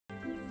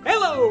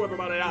Hello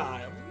everybody,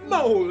 I am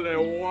Moldy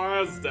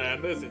West,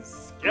 and this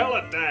is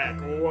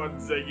Skelattack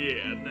once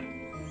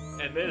again.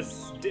 And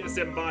this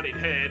disembodied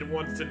head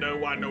wants to know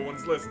why no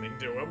one's listening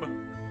to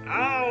him.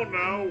 I don't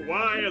know,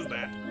 why is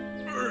that?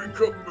 Hey,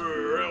 come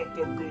here, help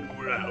a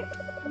ghoul out.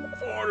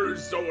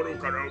 There's someone who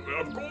can help me.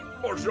 I've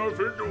got myself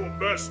into a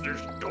mess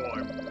this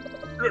time.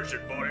 Listen,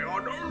 buddy,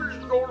 I know this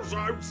is gonna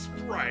sound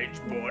strange,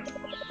 but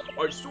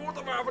I sort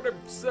of have an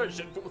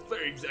obsession for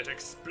things that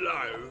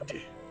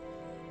explode.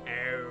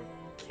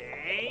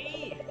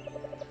 Okay.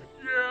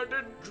 Yeah, it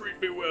didn't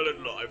treat me well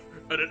in life,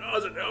 and it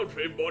hasn't helped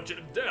me much in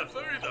death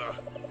either.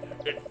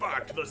 In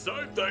fact, the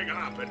same thing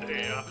happened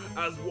here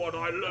as what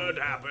I learned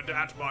happened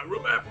at my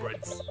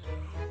remembrance.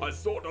 I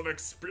sort of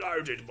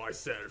exploded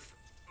myself.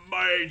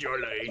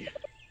 Majorly.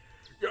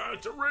 Yeah,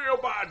 it's a real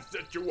bad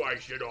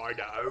situation, I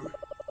know.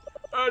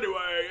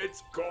 Anyway,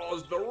 it's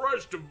caused the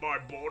rest of my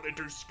body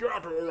to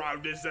scatter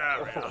around this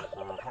area.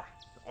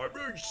 I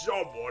need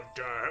someone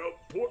to help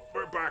put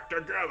me back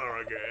together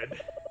again.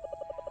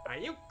 Are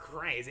you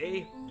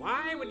crazy?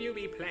 Why would you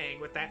be playing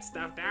with that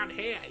stuff down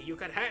here? You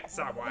could hurt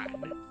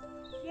someone.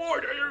 Why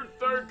do you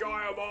think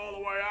I am all the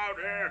way out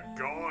here,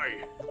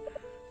 guy?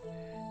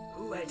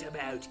 What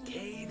about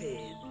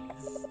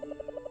cave-ins?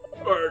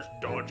 This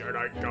dungeon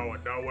ain't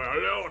going nowhere.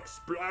 A little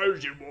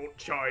explosion won't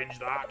change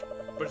that.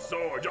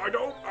 Besides, I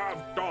don't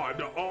have time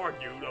to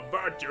argue the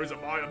virtues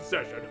of my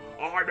obsession.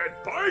 I'm in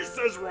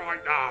pieces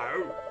right now.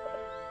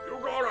 You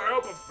gotta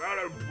help a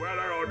fellow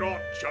dweller or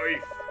not,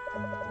 Chief.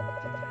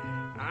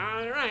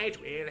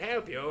 Alright, we'll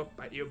help you,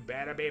 but you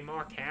better be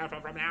more careful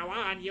from now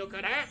on. You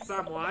could hurt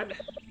someone.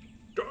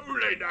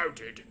 Duly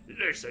noted.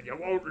 Listen, you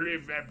won't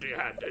leave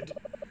empty-handed.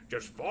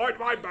 Just find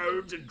my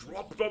bones and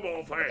drop them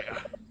off here.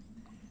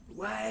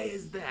 Why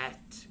is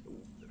that?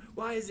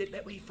 Why is it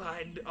that we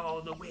find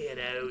all the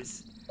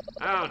weirdos?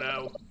 I don't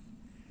know.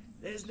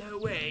 There's no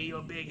way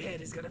your big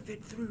head is gonna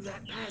fit through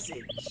that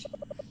passage.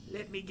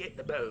 Let me get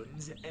the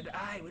bones, and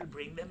I will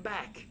bring them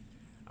back.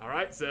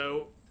 Alright,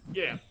 so,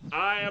 yeah,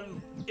 I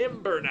am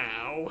Ember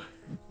now.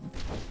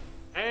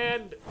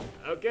 And,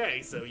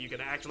 okay, so you can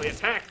actually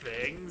attack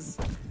things.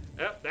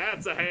 Yep,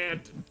 that's a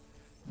hand.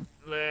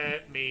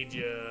 Let me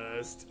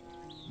just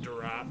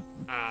drop.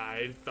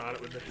 I thought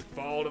it would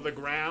fall to the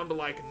ground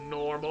like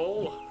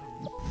normal.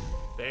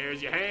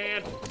 There's your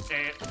hand,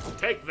 and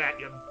take that,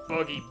 you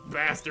buggy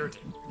bastard.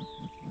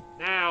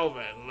 Now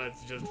then,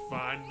 let's just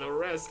find the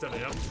rest of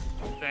him.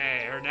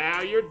 There,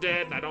 now you're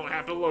dead, and I don't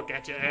have to look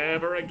at you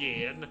ever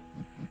again.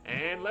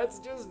 And let's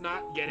just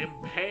not get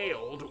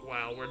impaled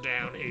while we're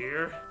down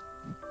here.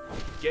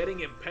 Getting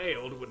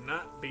impaled would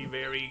not be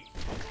very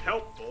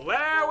helpful.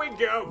 There we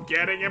go,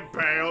 getting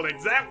impaled,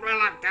 exactly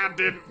like I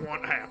didn't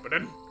want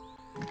happening.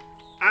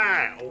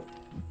 Ow.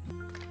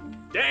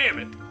 Damn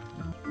it.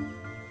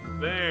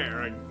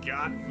 There, I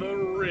got the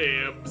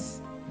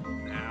ribs.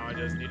 Now I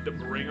just need to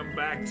bring them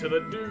back to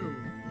the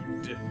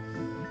dude.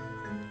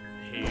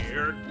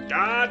 Here,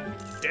 god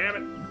damn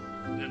it.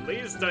 At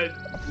least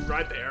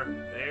right there.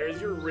 There's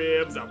your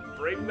ribs, I'll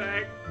bring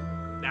back.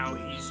 Now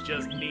he's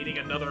just needing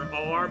another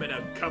arm and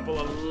a couple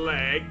of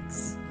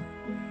legs.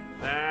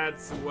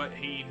 That's what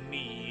he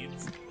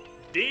needs.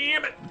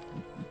 Damn it!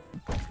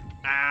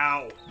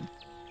 Ow.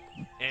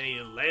 Any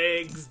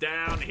legs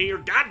down here?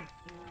 God!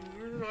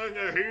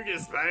 Here you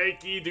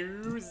spiky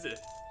dudes.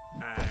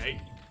 I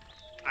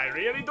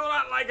really do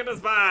not like the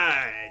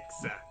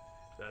spikes.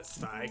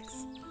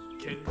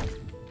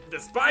 The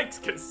spikes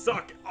can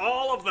suck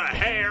all of the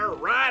hair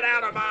right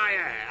out of my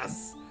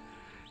ass.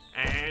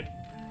 And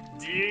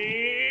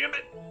damn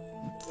it!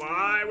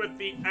 Why with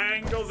the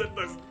angles and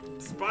the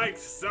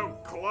spikes so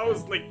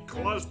closely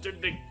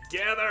clustered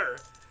together?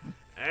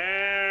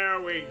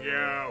 There we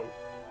go.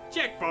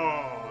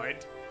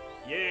 Checkpoint!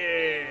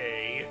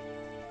 Yay!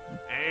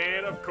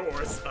 And of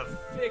course, a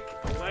thick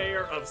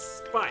layer of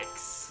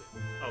spikes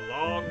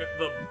along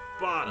the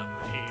bottom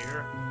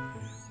here.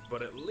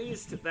 But at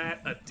least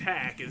that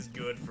attack is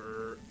good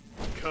for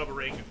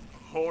covering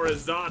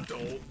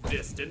horizontal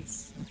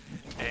distance.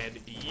 And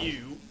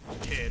you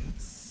can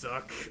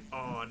suck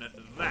on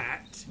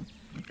that.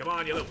 Come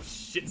on, you little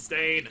shit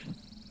stain.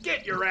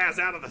 Get your ass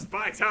out of the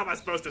spikes. How am I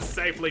supposed to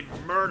safely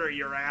murder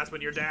your ass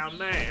when you're down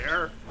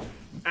there?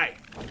 Hey,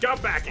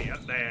 come back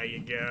in. There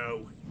you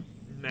go.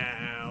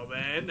 Now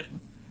then,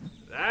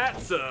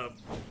 that's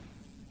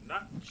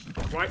not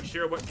quite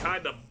sure what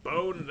kind of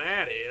bone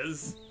that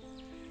is.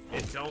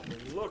 It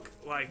don't look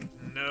like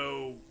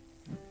no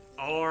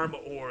arm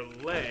or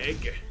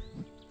leg,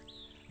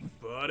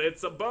 but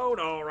it's a bone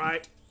all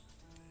right.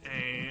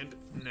 And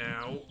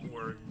now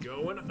we're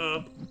going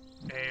up,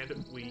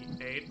 and we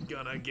ain't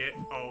gonna get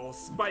all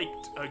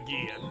spiked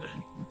again.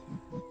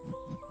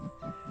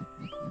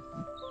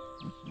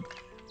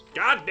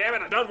 God damn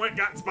it, I done went and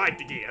got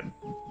spiked again.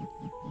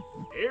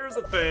 Here's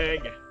the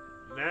thing.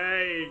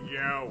 There you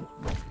go.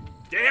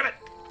 Damn it!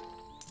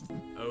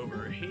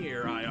 Over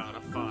here, I ought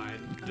to find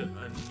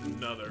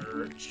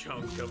another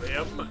chunk of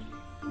him.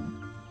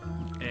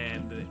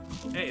 And,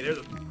 hey, there's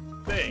a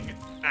thing.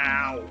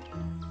 Ow.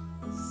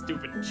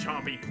 Stupid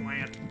chompy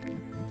plant.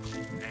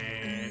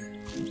 And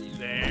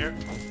there.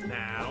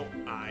 Now,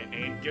 I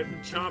ain't getting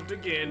chomped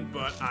again,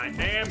 but I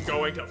am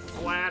going to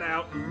flat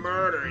out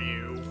murder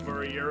you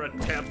for your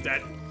attempt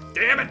at...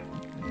 Damn it!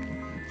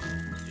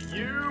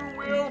 You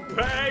will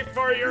pay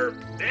for your...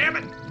 Damn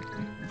it!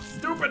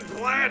 Stupid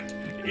plant!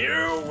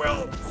 You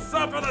will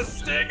suffer the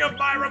sting of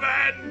my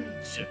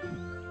revenge!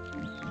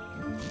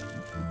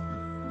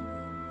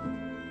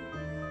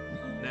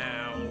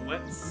 Now,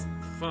 let's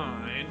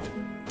find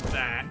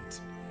that,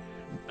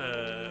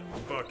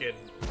 fucking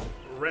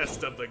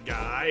rest of the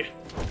guy.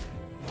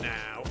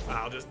 Now,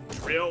 I'll just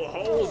drill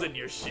holes in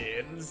your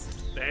shins.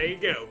 There you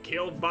go,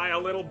 killed by a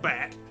little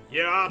bat.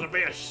 You ought to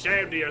be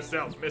ashamed of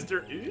yourself,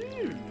 mister.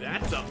 Ooh,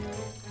 that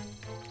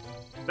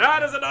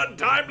is an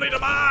untimely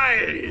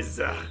demise!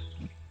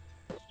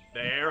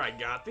 There, I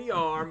got the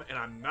arm, and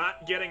I'm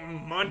not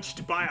getting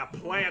munched by a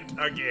plant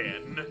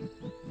again.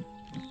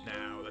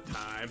 Now the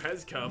time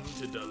has come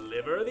to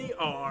deliver the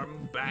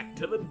arm back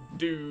to the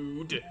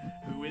dude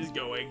who is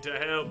going to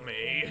help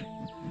me.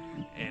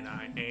 And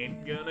I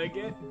ain't gonna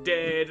get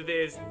dead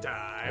this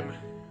time.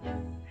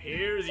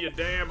 Here's your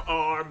damn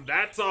arm,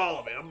 that's all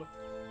of him.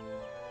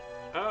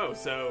 Oh,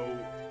 so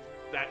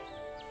that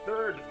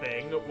third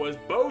thing was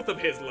both of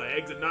his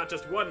legs and not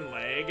just one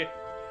leg.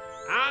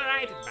 All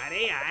right,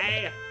 buddy,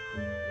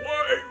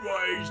 Wait,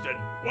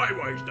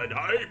 waste the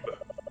time.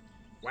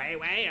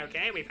 Way,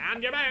 okay, we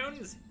found your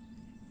bones.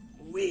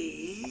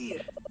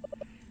 This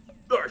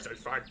is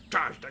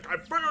fantastic. I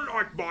feel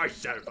like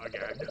myself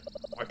again.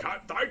 I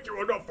can't thank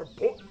you enough for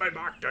putting me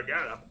back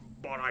together,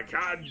 but I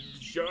can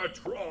sure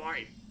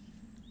try.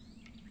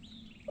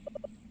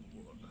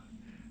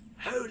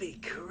 Holy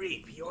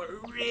creep,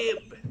 your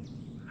rib!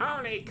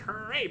 Holy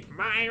creep,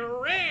 my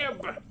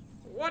rib!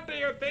 What do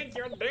you think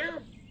you'll do?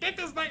 Get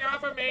this thing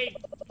off of me!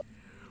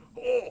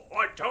 Oh,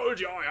 I told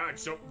you I had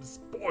something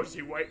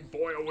spicy waiting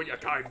for you when you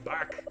came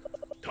back.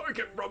 Take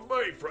it from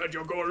me, friend,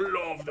 you're gonna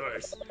love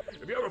this.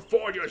 If you ever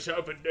find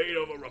yourself in need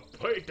of a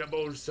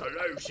repeatable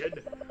solution,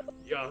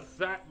 you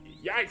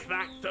yank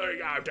that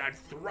thing out and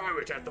throw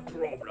it at the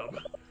problem.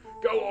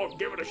 Go on,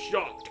 give it a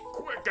shot,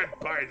 quick and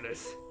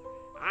painless.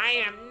 I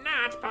am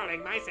not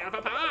pulling myself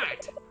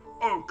apart.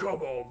 Oh,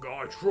 come on,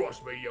 guy,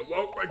 trust me, you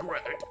won't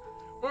regret it.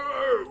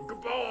 Oh,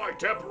 goodbye,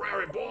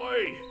 temporary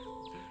boy.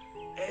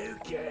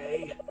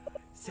 Okay,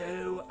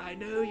 so I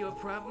know you're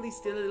probably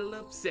still a little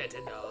upset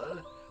and all,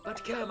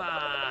 but come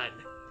on.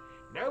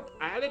 Nope,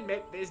 I'll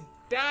admit this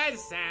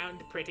does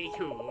sound pretty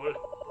cool.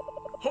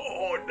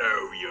 Oh,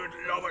 no, you'd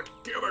love it.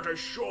 Give it a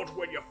shot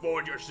when you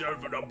find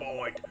yourself in a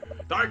bind.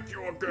 Thank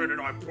you again, and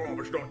I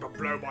promise not to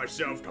blow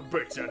myself to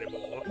bits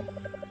anymore.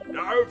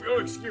 Now, if you'll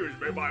excuse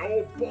me, my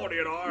old body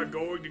and I are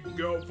going to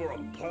go for a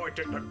pint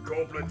at the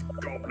Goblin's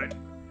Goblet.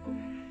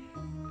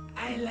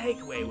 I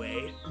like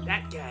Way.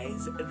 That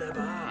guy's the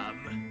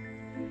bomb.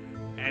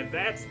 And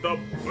that's the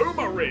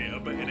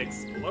Boomerib, an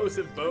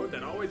explosive bone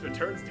that always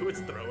returns to its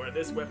thrower.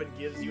 This weapon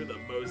gives you the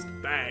most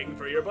bang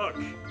for your buck.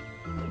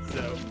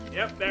 So,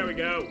 yep, there we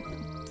go.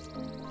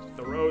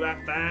 Throw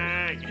that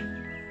thing.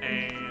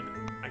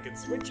 And I can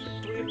switch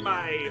between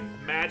my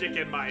magic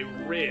and my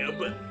rib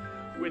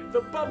with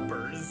the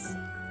bumpers.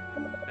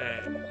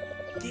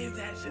 Give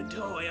that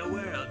toy a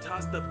whirl.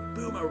 Toss the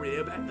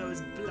Boomerib at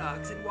those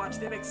blocks and watch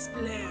them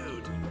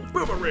explode.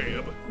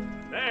 Boomerib.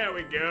 There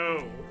we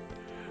go.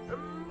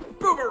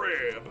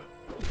 Boomerib.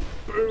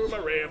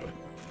 Boomerib.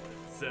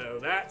 So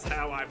that's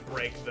how I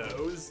break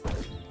those.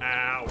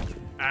 Ow.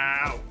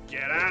 Ow.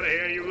 Get out of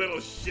here, you little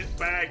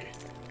shitbag.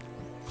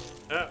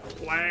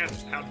 Plant,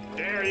 how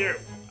dare you?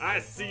 I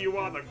see you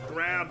on the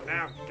ground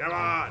now. Come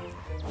on.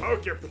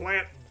 Poke your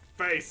plant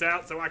face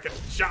out so I can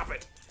chop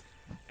it.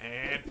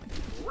 And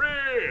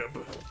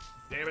rib.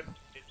 Damn it.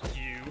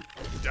 You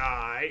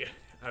die.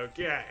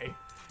 Okay.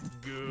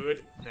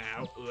 Good.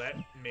 Now let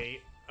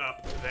me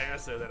up there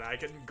so that I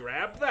can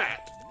grab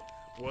that.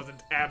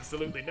 Wasn't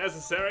absolutely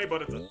necessary,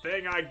 but it's a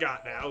thing I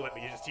got now. Let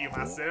me just heal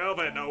myself,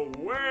 and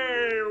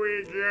away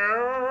we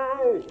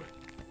go!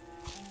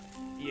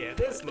 Yeah,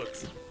 this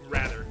looks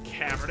rather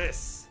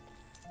cavernous.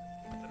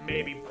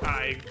 Maybe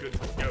I could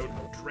go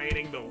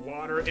draining the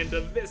water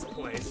into this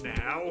place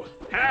now.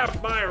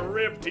 Have my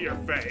rib to your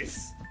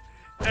face.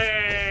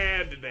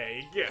 And there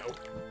you go.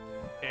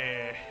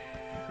 I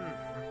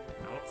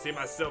don't see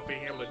myself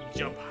being able to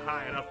jump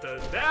high enough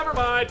to... Never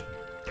mind!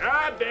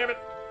 God damn it!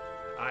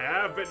 I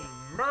have been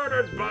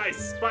murdered by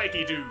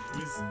spiky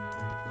dudes,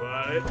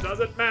 but it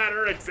doesn't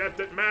matter, except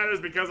it matters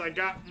because I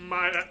got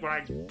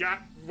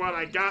what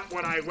I got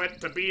when I went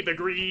to be the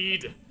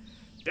greed.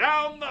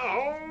 Down the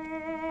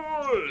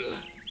hole!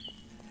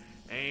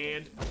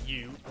 And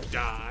you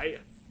die.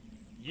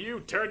 You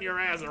turn your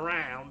ass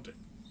around.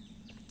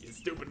 You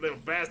stupid little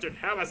bastard.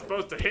 How am I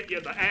supposed to hit you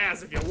in the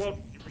ass if you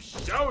won't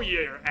show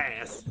you your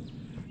ass?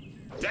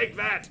 Take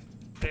that.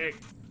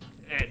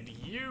 And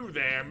you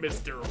there,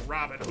 Mr.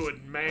 Robin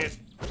Hood man,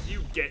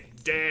 you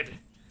get dead.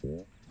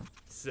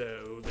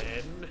 So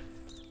then,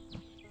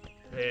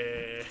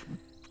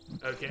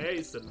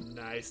 okay, some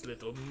nice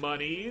little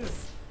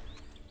monies.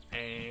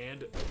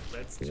 And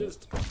let's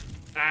just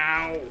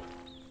Ow!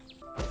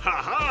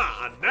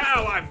 Ha-ha!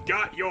 Now I've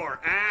got your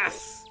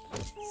ass!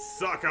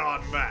 Suck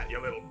on that,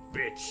 you little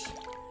bitch.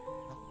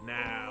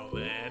 Now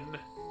then,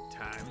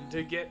 time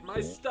to get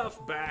my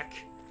stuff back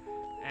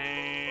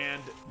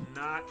and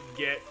not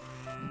get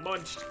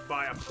munched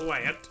by a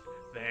plant.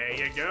 There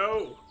you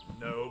go.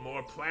 No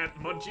more plant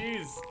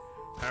munchies.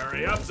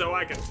 Hurry up so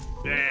I can...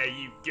 There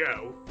you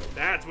go.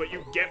 That's what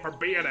you get for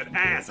being an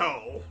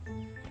asshole.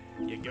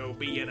 You go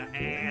being an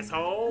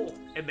asshole,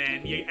 and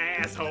then your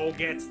asshole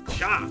gets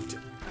chopped.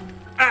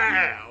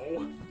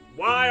 Ow!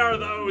 Why are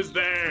those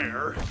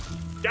there?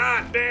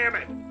 God damn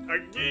it!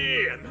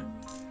 Again!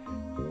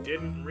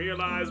 Didn't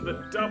realize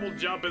the double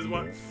jump is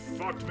what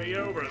fucked me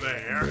over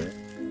there.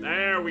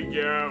 There we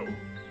go.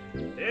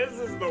 This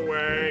is the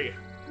way.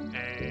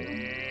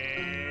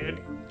 And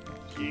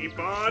keep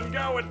on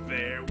going.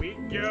 There we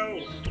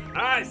go.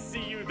 I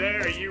see you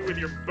there, you with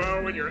your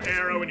bow and your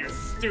arrow and your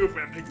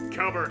stupid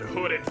covered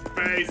hooded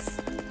face.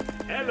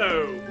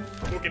 Hello,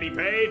 bookity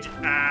page.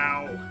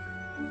 Ow.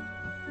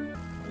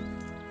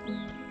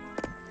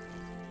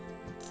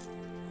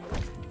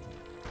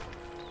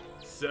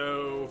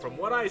 So, from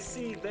what I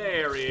see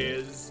there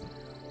is,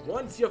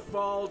 once you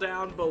fall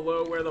down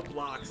below where the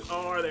blocks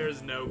are,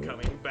 there's no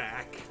coming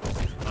back.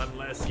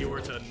 Unless you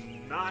were to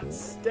not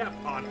step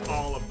on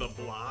all of the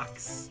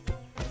blocks.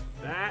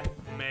 That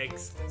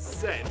makes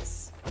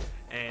sense.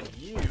 And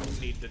you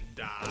need to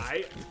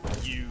die.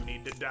 You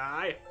need to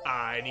die.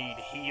 I need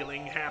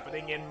healing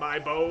happening in my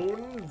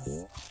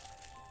bones.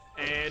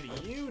 And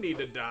you need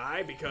to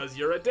die because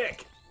you're a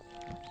dick.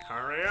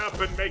 Hurry up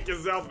and make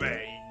yourself...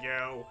 There you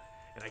go.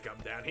 And I come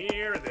down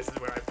here, and this is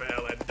where I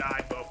fell and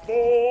died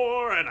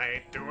before, and I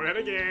ain't doing it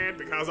again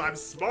because I'm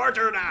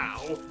smarter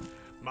now.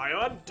 My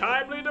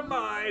untimely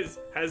demise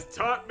has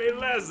taught me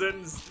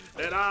lessons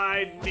that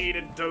I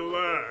needed to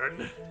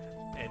learn.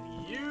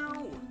 And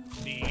you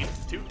need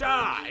to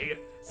die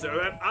so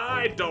that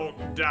I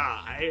don't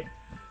die.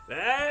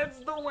 That's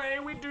the way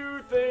we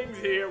do things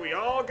here. We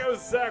all go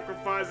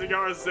sacrificing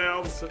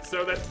ourselves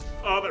so that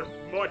other,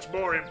 much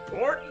more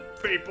important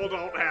people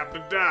don't have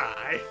to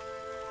die.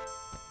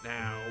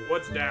 Now,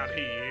 what's down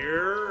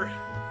here?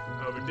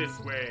 Over this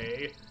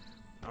way.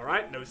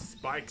 Alright, no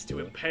spikes to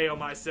impale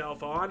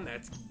myself on.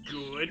 That's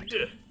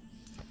good.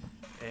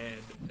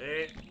 And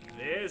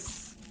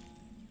this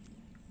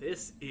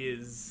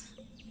is...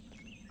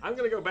 I'm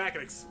gonna go back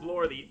and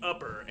explore the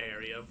upper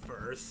area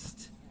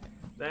first.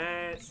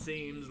 That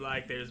seems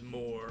like there's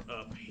more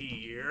up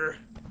here.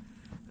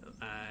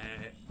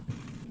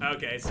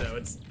 Okay, so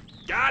it's...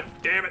 God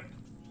damn it!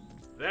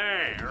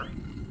 There.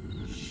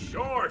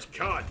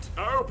 Shortcut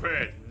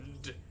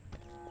opened.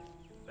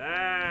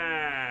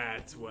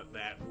 That's what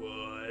that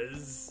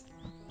was.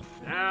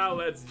 Now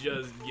let's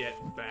just get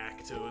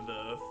back to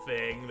the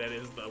thing that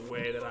is the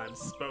way that I'm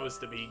supposed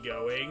to be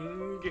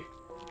going.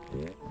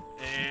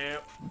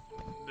 Yep.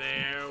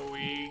 There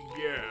we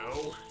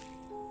go.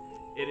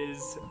 It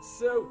is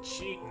so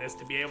cheatiness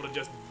to be able to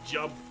just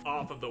jump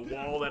off of the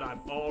wall that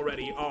I'm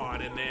already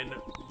on and then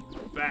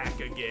back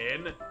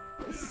again.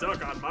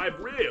 Suck on my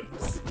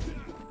ribs.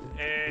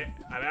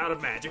 I'm out of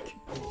magic.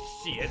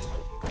 Shit.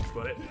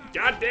 But it...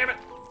 God damn it!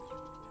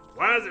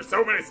 Why is there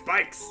so many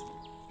spikes?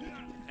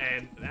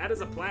 And that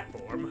is a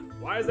platform.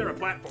 Why is there a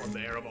platform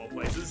there, of all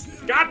places?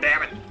 God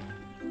damn it!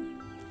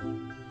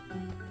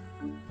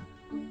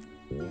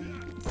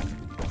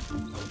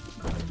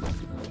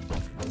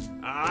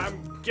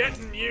 I'm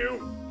getting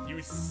you,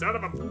 you son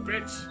of a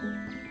bitch.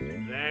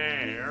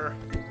 There.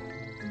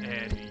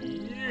 And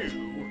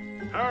you...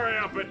 Hurry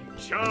up and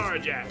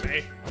charge at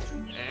me.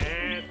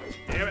 And,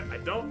 damn it, I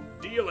don't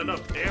deal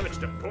enough damage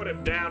to put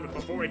him down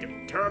before he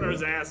can turn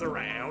his ass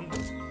around.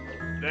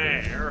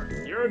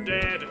 There, you're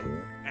dead.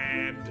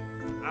 And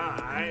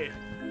I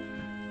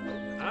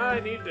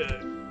need to,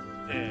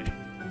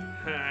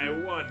 I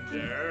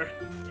wonder,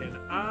 can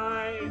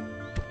I?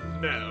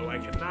 No, I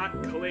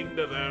cannot cling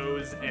to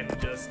those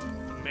and just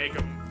make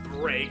them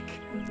break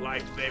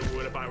like they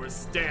would if I was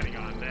standing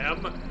on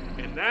them.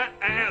 And that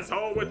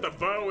asshole with the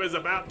bow is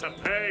about to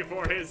pay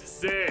for his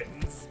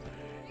sins.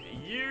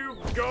 You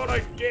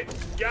gonna get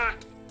got.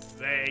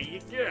 There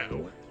you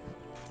go.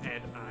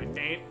 And I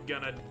ain't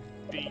gonna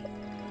be...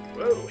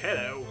 Whoa,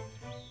 hello.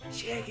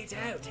 Check it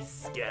out,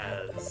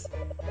 Skulls.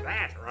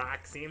 That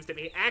rock seems to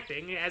be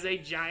acting as a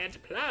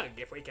giant plug.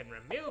 If we can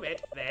remove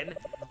it, then...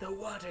 The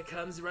water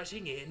comes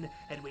rushing in,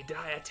 and we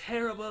die a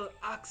terrible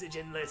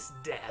oxygenless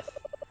death.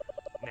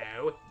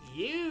 No,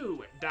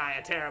 you die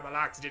a terrible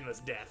oxygenless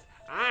death.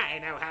 I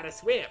know how to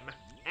swim,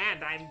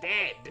 and I'm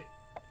dead.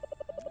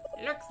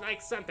 Looks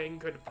like something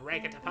could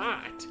break it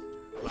apart.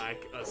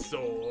 Like a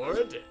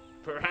sword,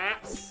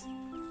 perhaps?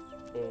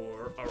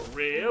 Or a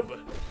rib?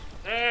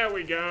 There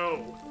we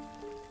go.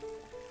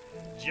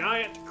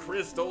 Giant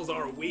crystals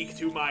are weak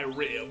to my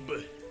rib.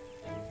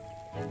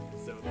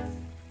 So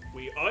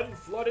we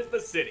unflooded the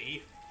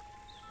city.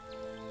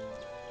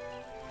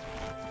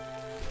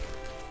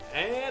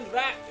 And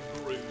that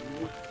grew.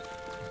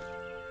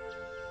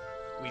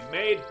 We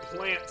made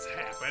plants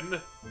happen.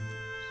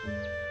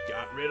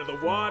 Got got rid of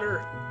the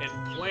water, and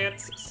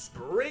plants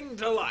spring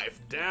to life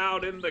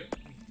down in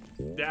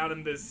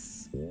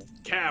this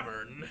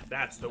cavern.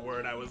 That's the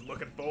word I was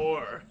looking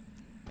for.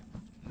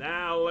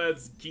 Now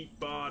let's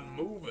keep on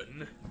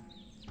moving.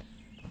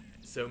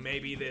 So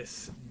maybe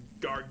this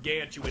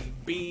gargantuan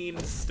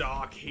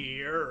beanstalk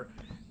here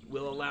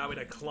will allow me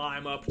to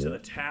climb up to the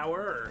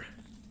tower.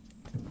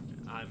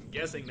 I'm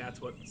guessing that's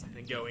what's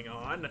going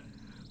on.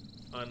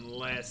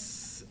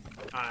 Unless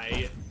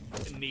I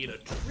need a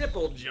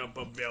triple jump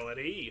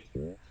ability,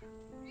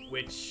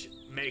 which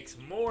makes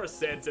more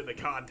sense in the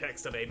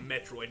context of a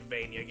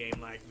Metroidvania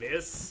game like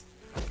this.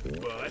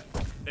 But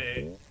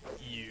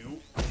you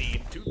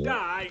need to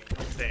die.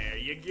 There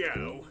you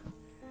go.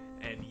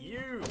 And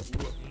you,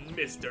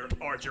 Mr.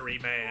 Archery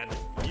Man,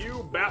 you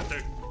about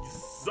to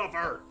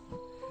suffer.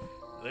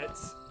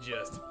 Let's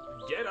just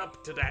get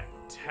up to that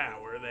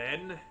tower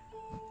then.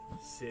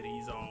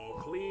 City's all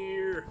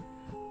clear.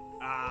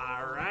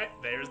 Alright,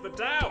 there's the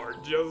tower,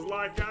 just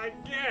like I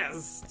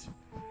guessed.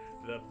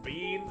 The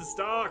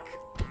beanstalk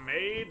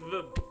made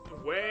the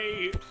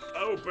way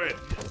open,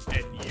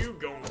 and you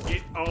gon'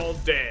 get all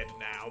dead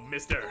now,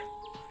 mister.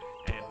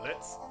 And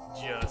let's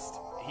just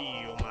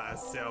heal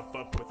myself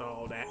up with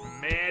all that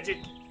magic.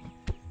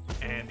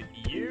 And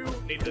you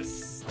need to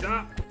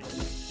stop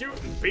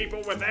shooting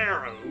people with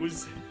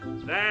arrows.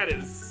 That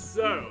is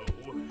so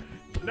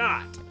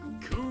not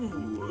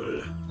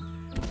cool.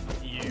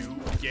 You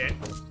get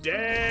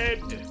dead.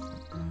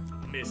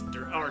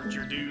 Mr.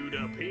 Archer dude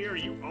up here,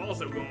 you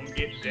also gonna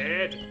get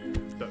dead.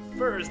 But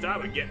first, I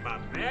would get my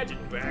magic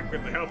back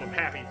with the help of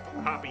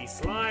Hoppy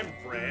Slime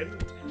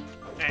Friend.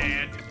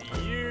 And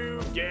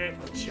you get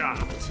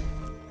chopped.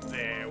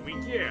 There we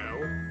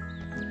go.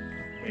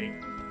 Hey,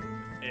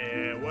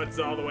 what's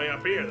all the way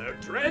up here, though?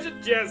 Treasure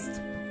chests!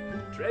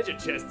 Treasure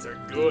chests are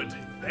good.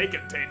 They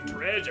contain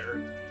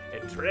treasure.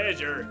 And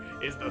treasure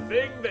is the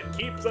thing that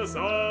keeps us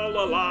all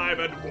alive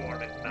and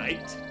warm at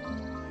night.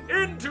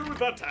 Into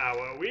the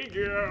tower we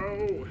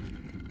go.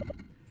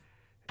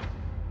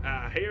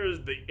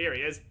 Here's the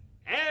areas.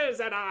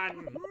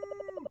 Ezadon!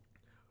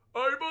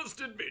 I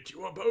must admit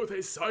you are both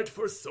a sight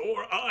for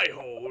sore eye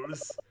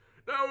holes.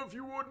 Now, if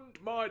you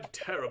wouldn't mind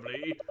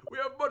terribly, we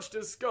have much to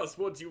discuss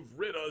once you've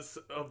rid us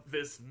of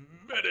this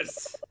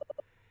menace.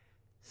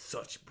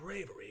 Such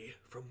bravery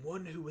from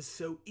one who was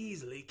so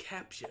easily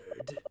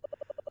captured.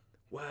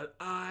 While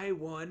I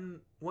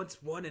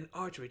once won an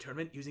archery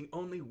tournament using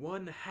only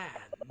one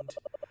hand,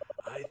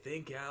 I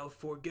think I'll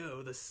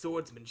forego the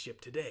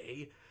swordsmanship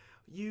today.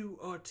 You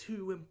are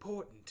too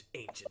important,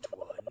 Ancient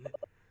One.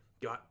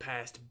 Got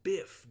past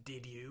Biff,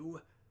 did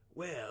you?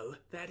 Well,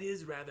 that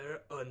is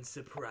rather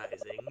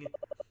unsurprising.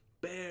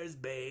 Bear's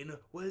Bane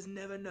was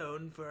never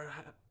known for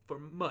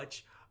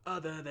much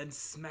other than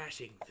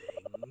smashing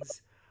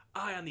things.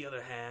 I, on the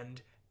other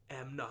hand,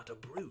 am not a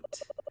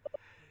brute.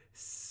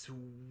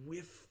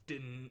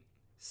 Swiftnotch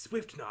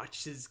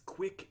is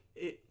quick.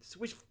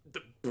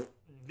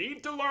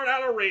 Need to learn how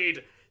to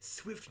read.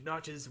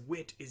 Swiftnotch's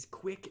wit is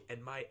quick,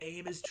 and my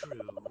aim is true.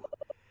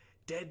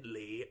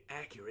 Deadly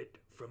accurate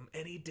from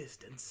any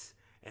distance,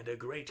 and a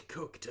great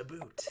cook to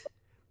boot.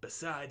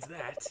 Besides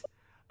that,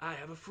 I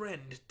have a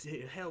friend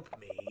to help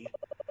me.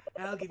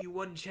 I'll give you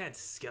one chance,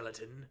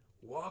 skeleton.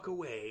 Walk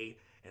away,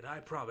 and I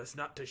promise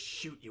not to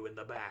shoot you in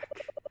the back.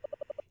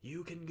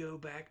 You can go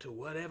back to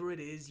whatever it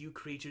is you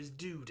creatures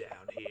do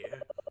down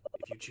here.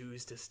 If you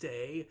choose to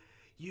stay,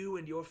 you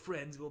and your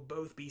friends will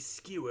both be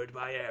skewered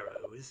by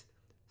arrows.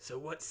 So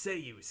what say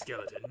you,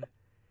 skeleton?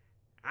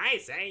 I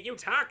say you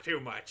talk too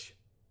much.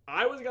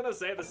 I was gonna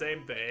say the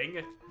same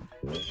thing.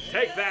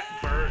 Take that,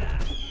 bird.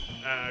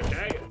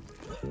 Okay.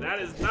 That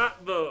is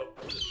not the...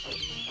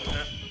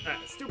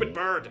 stupid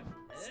bird.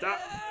 Stop.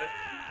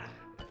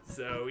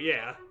 So,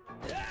 yeah.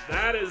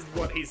 That is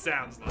what he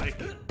sounds like.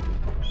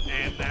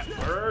 And that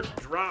bird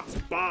drops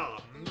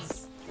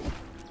bombs.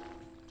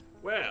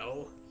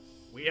 Well,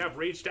 we have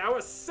reached our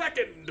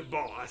second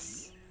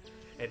boss.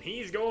 And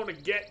he's going to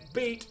get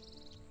beat,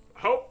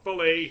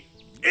 hopefully,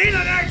 in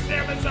the next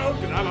episode,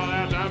 because I'm all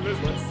out of time this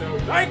one. So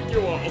thank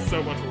you all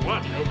so much for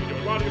watching. Hope you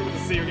enjoyed watching. We'll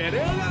see you again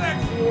in the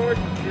next one.